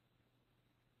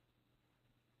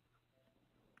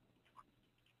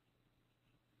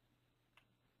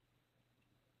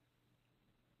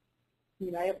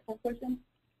 You may have a question?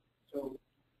 So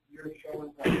you're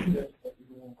showing us that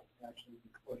you will actually be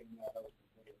putting that out in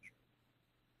the literature.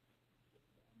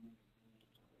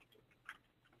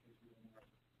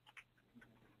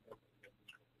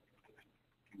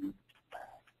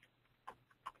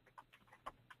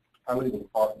 Our legal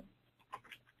department,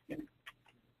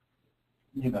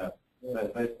 you know,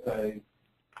 they say,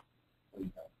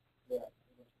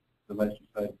 the less you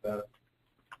say, the better.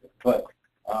 But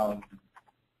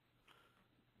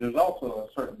there's also a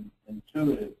certain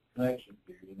intuitive connection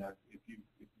here. You know, if you've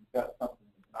got something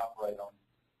that can operate on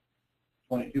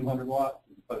 2,200 watts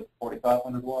as opposed to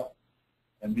 4,500 watts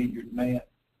and meet your demand,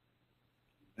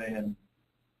 then,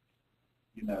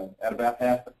 you know, at about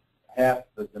half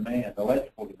the demand,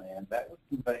 electrical demand, that would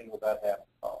convey about half the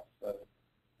cost. So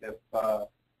if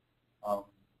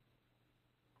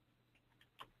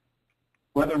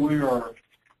whether we are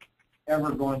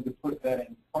ever going to put that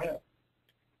in print,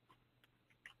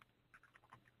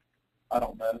 I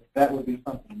don't know. That would be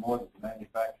something more that the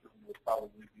manufacturer would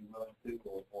probably be willing to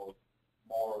or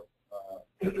more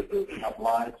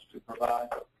obliged to provide.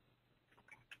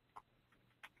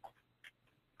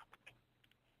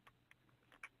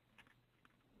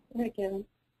 Go ahead, Kevin.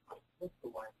 What's the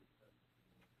life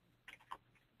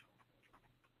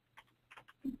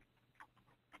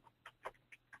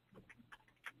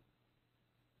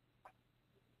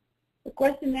The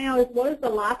question now is, what is the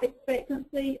life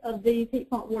expectancy of these heat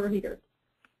pump water heaters?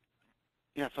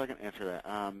 Yeah, so I can answer that.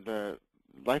 The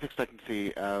life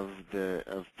expectancy of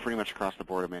pretty much across the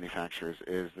board of manufacturers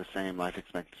is the same life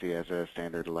expectancy as a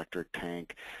standard electric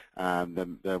tank.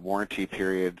 The warranty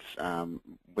periods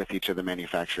with each of the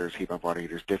manufacturers, heat pump water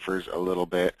heaters, differs a little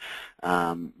bit,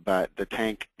 but the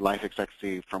tank life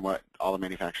expectancy, from what all the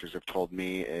manufacturers have told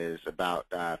me, is about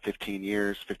 15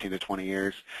 to 20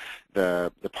 years.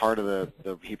 The part of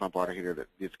the heat pump water heater that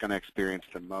is going to experience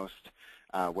the most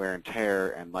wear and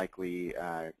tear and likely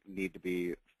need to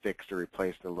be fixed or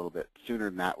replaced a little bit sooner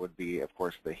than that would be, of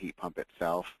course, the heat pump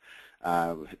itself,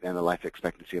 and the life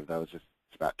expectancy of those is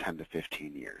about 10 to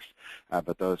 15 years.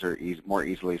 But those are more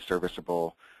easily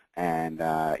serviceable and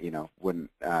you know,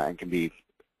 wouldn't and can be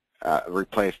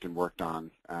replaced and worked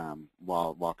on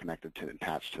while connected to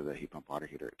attached to the heat pump water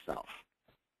heater itself.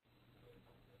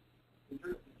 Is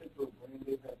there a particular brand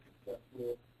they've had success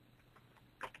with?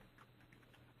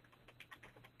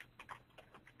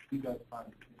 You guys find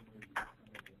it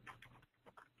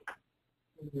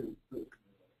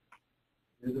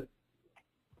is it?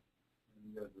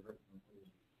 You guys are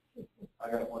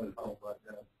I got one at home right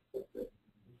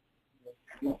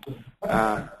now.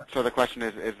 So the question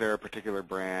is there a particular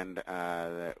brand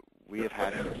that we have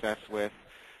had success with?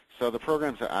 So the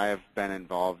programs that I have been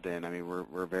involved in, I mean,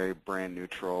 we're very brand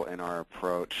neutral in our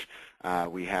approach.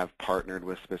 We have partnered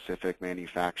with specific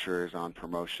manufacturers on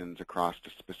promotions across a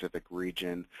specific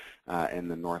region in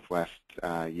the Northwest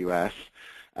U.S.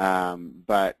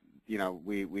 But you know,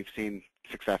 we've seen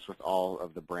success with all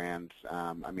of the brands.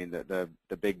 I mean, the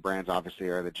big brands obviously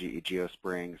are the GE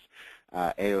GeoSprings,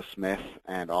 A.O. Smith,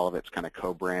 and all of its kind of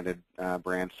co-branded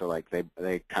brands. So like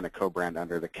they kind of co-brand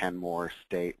under the Kenmore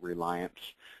State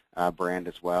Reliance brand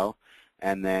as well.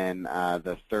 And then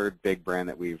the third big brand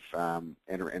that we've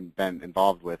been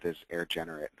involved with is Air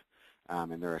Generate,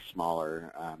 and they're a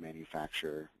smaller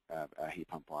manufacturer of a heat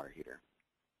pump water heater.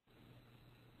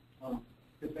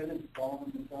 Has been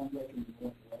installing, it sounds like, in the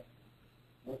Northwest.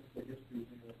 What's the history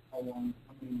there? How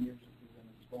many years have you been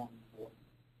installing for?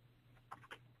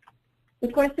 The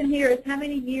question here is, how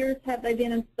many years have they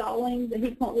been installing the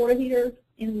heat pump water heaters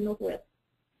in the Northwest?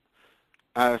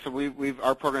 So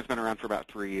our program's been around for about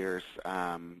 3 years.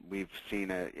 We've seen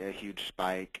a huge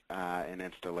spike in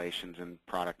installations and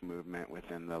product movement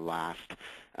within the last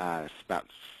about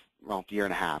year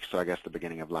and a half. So I guess the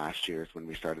beginning of last year is when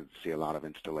we started to see a lot of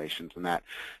installations, and that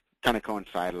kind of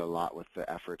coincided a lot with the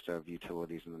efforts of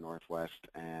utilities in the Northwest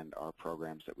and our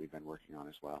programs that we've been working on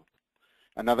as well.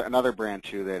 Another brand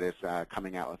too that is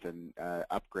coming out with an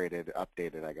updated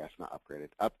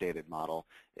model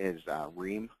is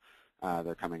Rheem.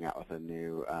 They're coming out with a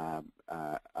new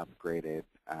upgraded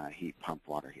heat pump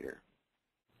water heater.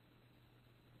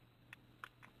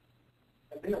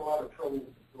 I've been a lot of trouble with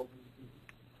the filters.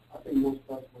 I think most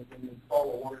customers, when you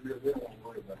install a water heater, they don't want to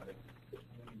worry about it.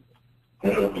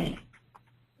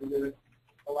 And there's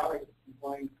a lot of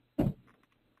complaints,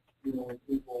 you know, when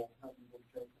people have to go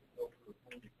check the filter or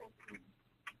clean the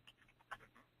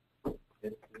filter.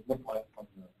 It looked like from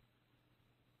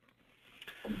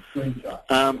the screenshot.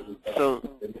 So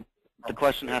the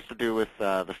question has to do with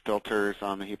the filters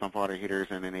on the heat pump water heaters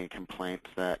and any complaints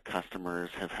that customers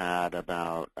have had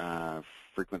about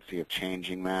frequency of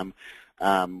changing them.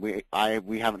 We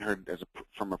haven't heard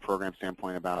from a program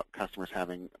standpoint about customers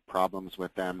having problems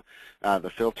with them.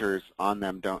 The filters on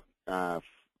them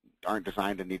aren't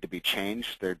designed to need to be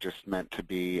changed. They're just meant to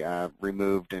be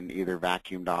removed and either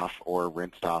vacuumed off or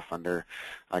rinsed off under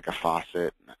like a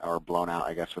faucet, or blown out,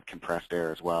 I guess, with compressed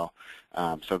air as well.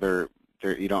 So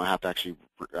you don't have to actually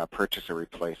purchase a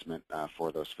replacement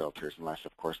for those filters unless,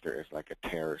 of course, there is like a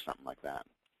tear or something like that.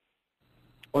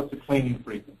 What's the cleaning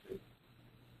frequency?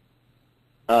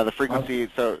 The frequency,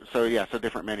 so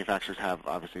different manufacturers have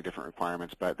obviously different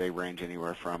requirements, but they range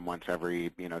anywhere from once every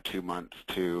 2 months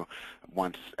to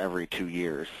once every 2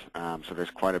 years. So there's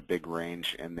quite a big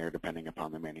range in there depending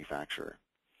upon the manufacturer.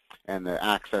 And the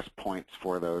access points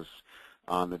for those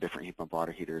on the different heat pump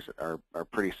water heaters are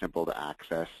pretty simple to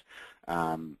access.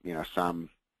 Some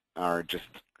are just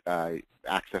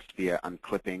accessed via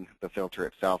unclipping the filter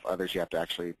itself. Others you have to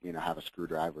actually have a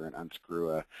screwdriver and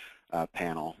unscrew a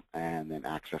panel and then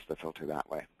access the filter that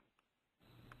way.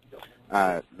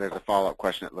 There's a follow-up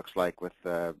question, it looks like, with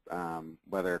the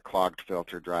whether a clogged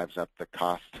filter drives up the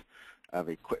cost of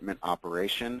equipment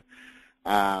operation.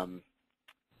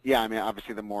 Yeah, I mean,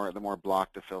 obviously the more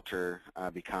blocked the filter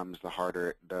becomes, the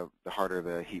harder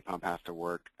the heat pump has to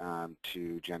work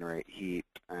to generate heat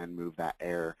and move that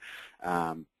air.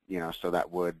 So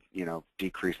that would,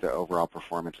 decrease the overall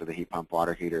performance of the heat pump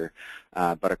water heater.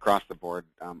 But across the board,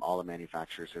 all the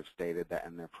manufacturers have stated that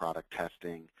in their product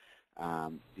testing,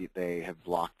 they have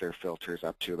blocked their filters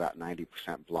up to about 90%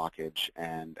 blockage,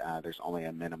 and there's only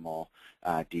a minimal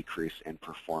decrease in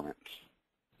performance.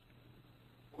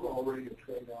 We're already a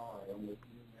trade ally on this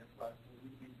new manufacturer. We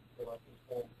need to fill out this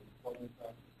form for the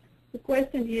The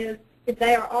question is, if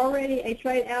they are already a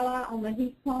trade ally on the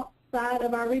heat pump side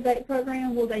of our rebate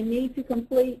program, will they need to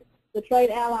complete the trade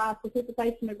ally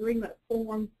participation agreement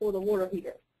form for the water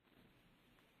heater?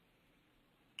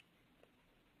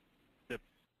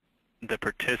 The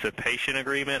participation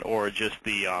agreement, or just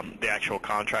the actual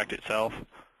contract itself?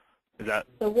 Is that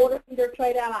the water heater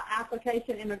trade ally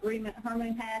application and agreement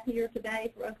Herman had here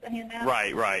today for us to hand out?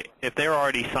 Right. If they're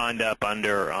already signed up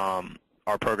under our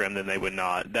our program, then they would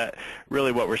not. That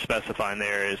really what we're specifying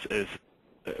there is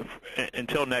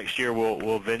until next year,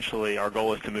 we'll eventually, our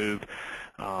goal is to move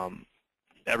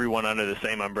everyone under the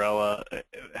same umbrella.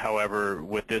 However,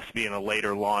 with this being a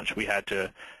later launch, we had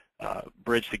to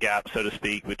bridge the gap, so to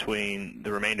speak, between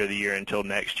the remainder of the year until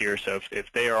next year. So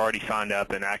if they are already signed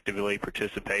up and actively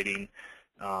participating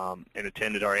and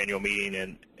attended our annual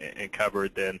meeting and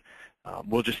covered, then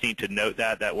we'll just need to note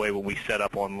that. That way, when we set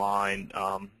up online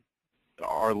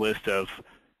our list of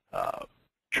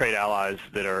trade allies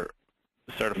that are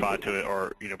certified to it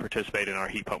or participate in our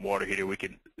heat pump water heater, we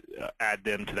can add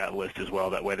them to that list as well.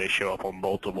 That way, they show up on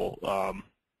multiple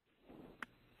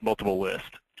lists.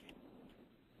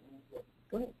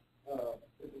 Go ahead.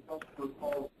 If the customer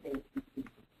calls,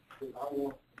 I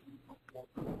want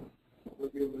to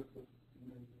give it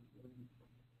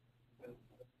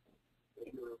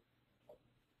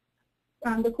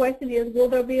the question is, will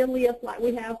there be a list like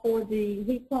we have for the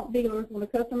heat pump dealers when a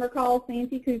customer calls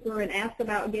Santee Cooper and asks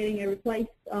about getting a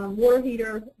replaced water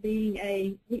heater, being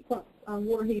a heat pump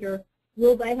water heater,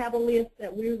 will they have a list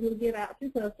that we will give out to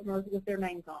customers with their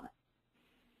names on it?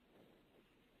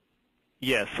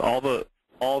 Yes, all those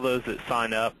that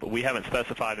sign up, but we haven't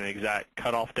specified an exact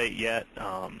cutoff date yet.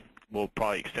 We'll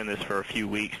probably extend this for a few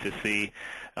weeks to see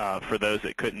for those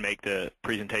that couldn't make the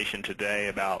presentation today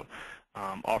about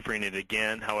offering it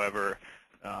again. However,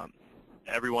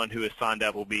 everyone who has signed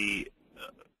up will be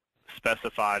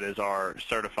specified as our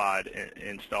certified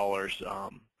installers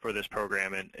for this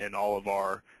program, and all of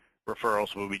our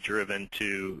referrals will be driven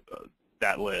to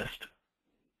that list,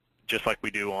 just like we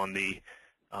do on the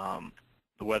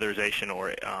weatherization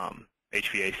or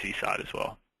HVAC side as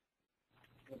well.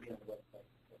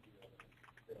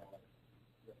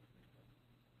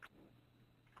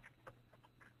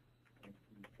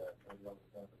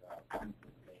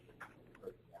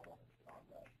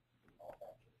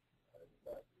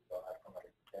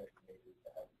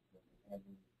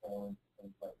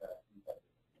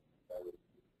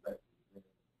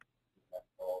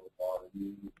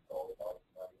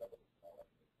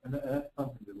 And that's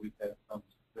something that we've had some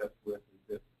success with,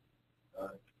 is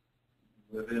that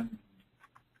within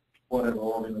whatever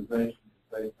organization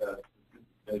they've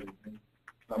participated in,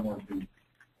 someone who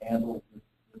handles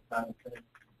this kind of thing,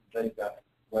 they've got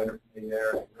greater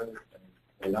familiarity with it,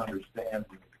 and they understand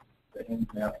the ins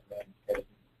and outs of education,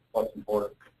 what's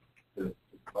important to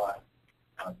provide.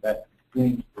 That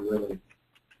seems to really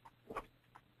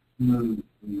smooth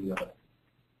the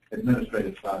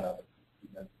administrative side of it.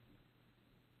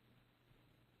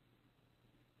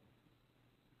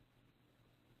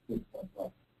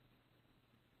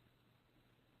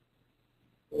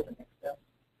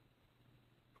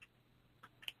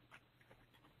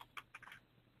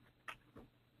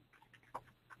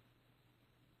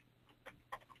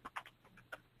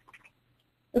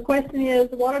 The question is,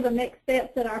 what are the next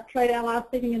steps that our trade allies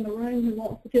sitting in the room who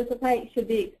want to participate should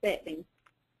be expecting?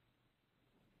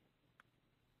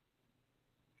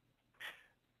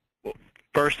 Well,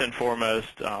 first and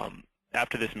foremost,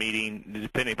 after this meeting,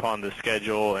 depending upon the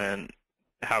schedule and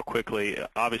how quickly,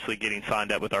 obviously getting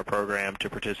signed up with our program to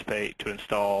participate, to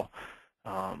install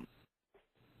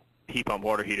heat pump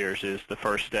water heaters is the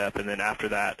first step, and then after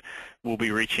that we'll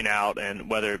be reaching out, and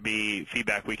whether it be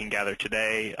feedback we can gather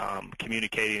today,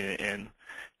 communicating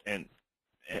and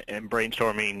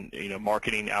brainstorming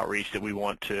marketing outreach that we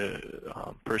want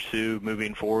to pursue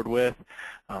moving forward with.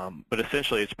 But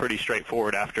essentially it's pretty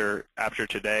straightforward. After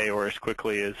today, or as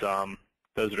quickly as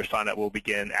those that are signed up, will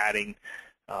begin adding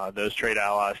those trade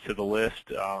allies to the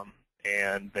list,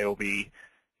 and they will be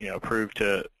approved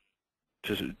to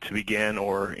begin,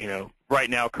 or right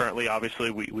now currently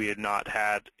obviously we had not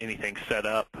had anything set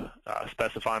up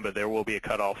specifying, but there will be a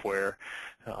cutoff where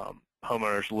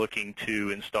homeowners looking to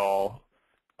install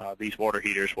these water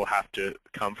heaters will have to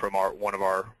come from one of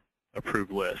our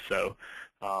approved lists. So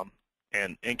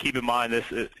and keep in mind,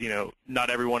 this is,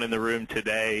 not everyone in the room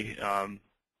today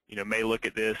may look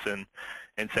at this and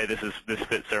say this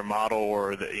fits their model,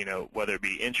 or that whether it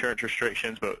be insurance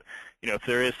restrictions, but if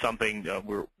there is something,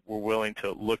 we're willing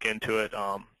to look into it.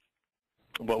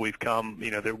 What we've come,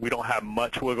 we don't have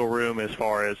much wiggle room as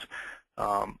far as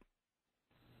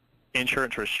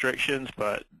insurance restrictions,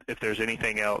 but if there's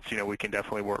anything else, we can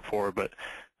definitely work forward. But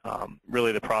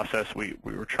really the process, we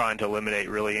were trying to eliminate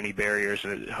really any barriers,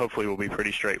 and it hopefully will be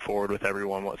pretty straightforward with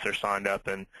everyone once they're signed up.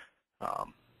 And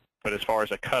but as far as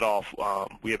a cutoff,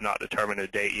 we have not determined a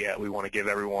date yet. We want to give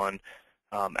everyone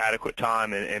adequate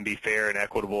time and be fair and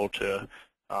equitable to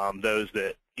those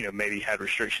that maybe had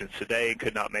restrictions today and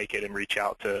could not make it, and reach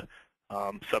out to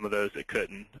some of those that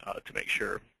couldn't to make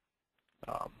sure.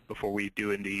 before we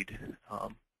do indeed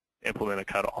implement a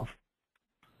cutoff.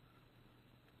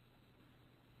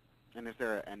 And is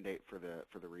there an end date for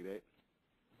the rebate?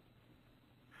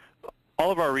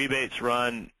 All of our rebates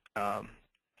run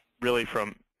really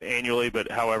from annually,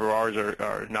 but however ours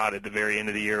are not at the very end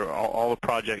of the year. All the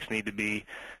projects need to be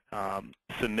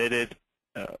submitted.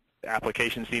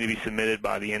 Applications need to be submitted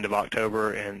by the end of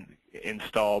October and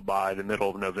installed by the middle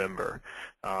of November.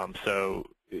 So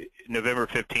November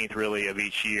 15th really of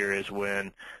each year is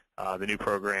when the new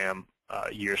program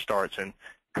year starts. And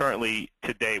currently,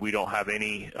 to date, we don't have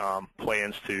any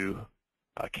plans to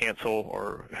cancel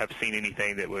or have seen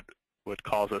anything that would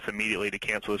cause us immediately to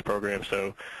cancel this program.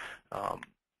 So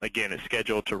again, it's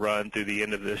scheduled to run through the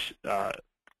end of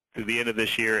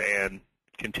this year and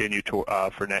continue to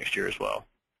for next year as well.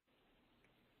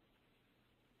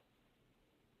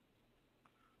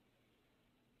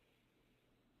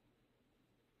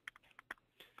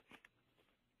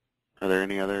 Are there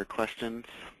any other questions?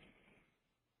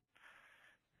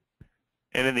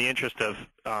 And in the interest of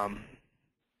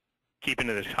keeping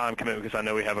to the time commitment, because I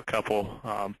know we have a couple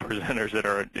presenters that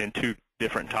are in 2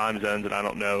 different time zones, and I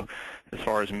don't know as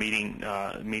far as meeting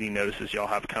notices y'all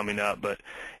have coming up. But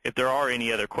if there are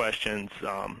any other questions,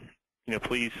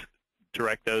 please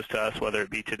direct those to us, whether it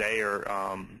be today or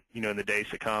in the days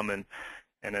to come. And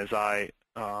as I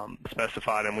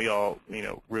specified, and we all,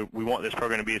 we want this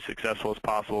program to be as successful as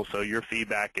possible. So your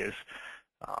feedback is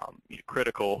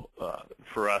critical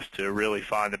for us to really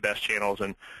find the best channels.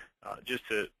 And just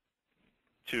to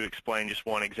explain just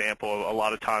one example, a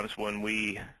lot of times when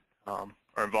we are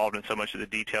involved in so much of the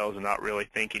details and not really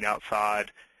thinking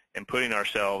outside and putting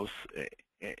ourselves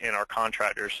in our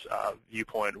contractors'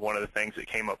 viewpoint, one of the things that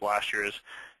came up last year is,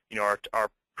 our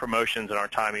promotions and our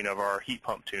timing of our heat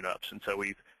pump tune-ups. And so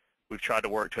we've tried to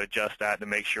work to adjust that to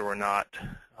make sure we're not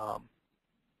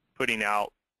putting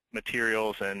out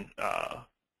materials and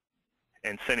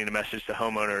sending a message to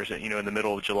homeowners, in the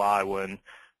middle of July when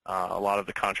a lot of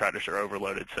the contractors are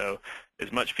overloaded. So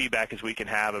as much feedback as we can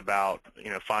have about,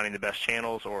 finding the best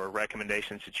channels or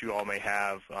recommendations that you all may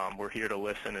have, we're here to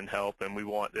listen and help, and we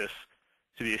want this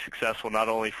to be successful not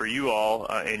only for you all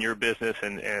in your business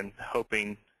and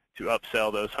hoping to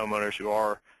upsell those homeowners who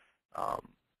are,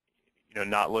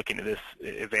 not looking at this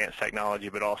advanced technology,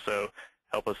 but also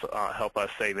help us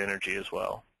save energy as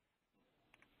well.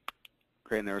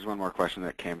 Great, and there was one more question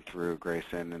that came through,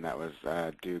 Grayson, and that was,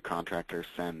 do contractors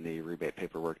send the rebate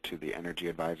paperwork to the energy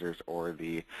advisors or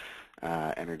the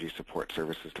energy support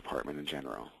services department in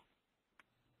general?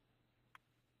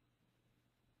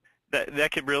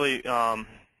 That could really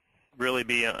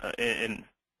be in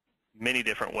many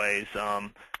different ways.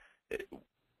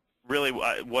 Really,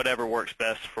 whatever works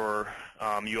best for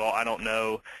you all. I don't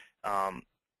know.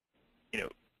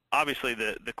 Obviously,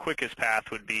 the quickest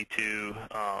path would be to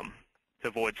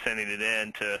avoid sending it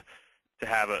in, to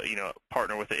have a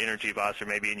partner with an energy advisor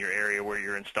maybe in your area where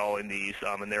you're installing these,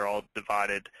 and they're all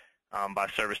divided by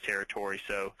service territory.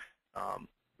 So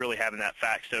really having that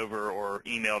faxed over or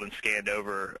emailed and scanned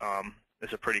over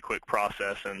is a pretty quick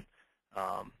process. And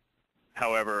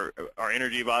however, our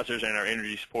energy advisors and our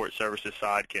energy support services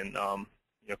side can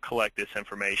collect this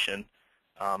information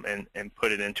and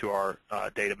put it into our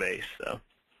database. So.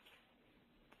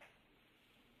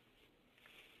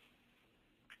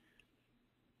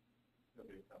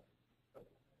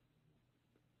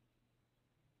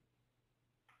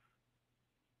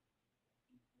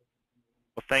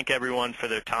 Well, thank everyone for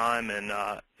their time, and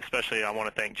especially I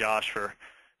want to thank Josh for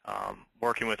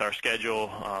working with our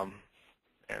schedule,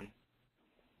 and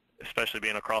especially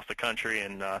being across the country,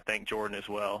 and thank Jordan as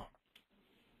well.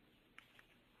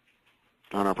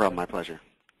 Oh, no problem. My pleasure.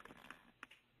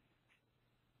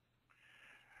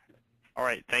 All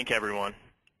right. Thank everyone.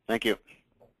 Thank you.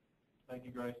 Thank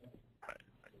you, Grayson.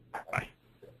 Bye.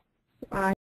 Bye.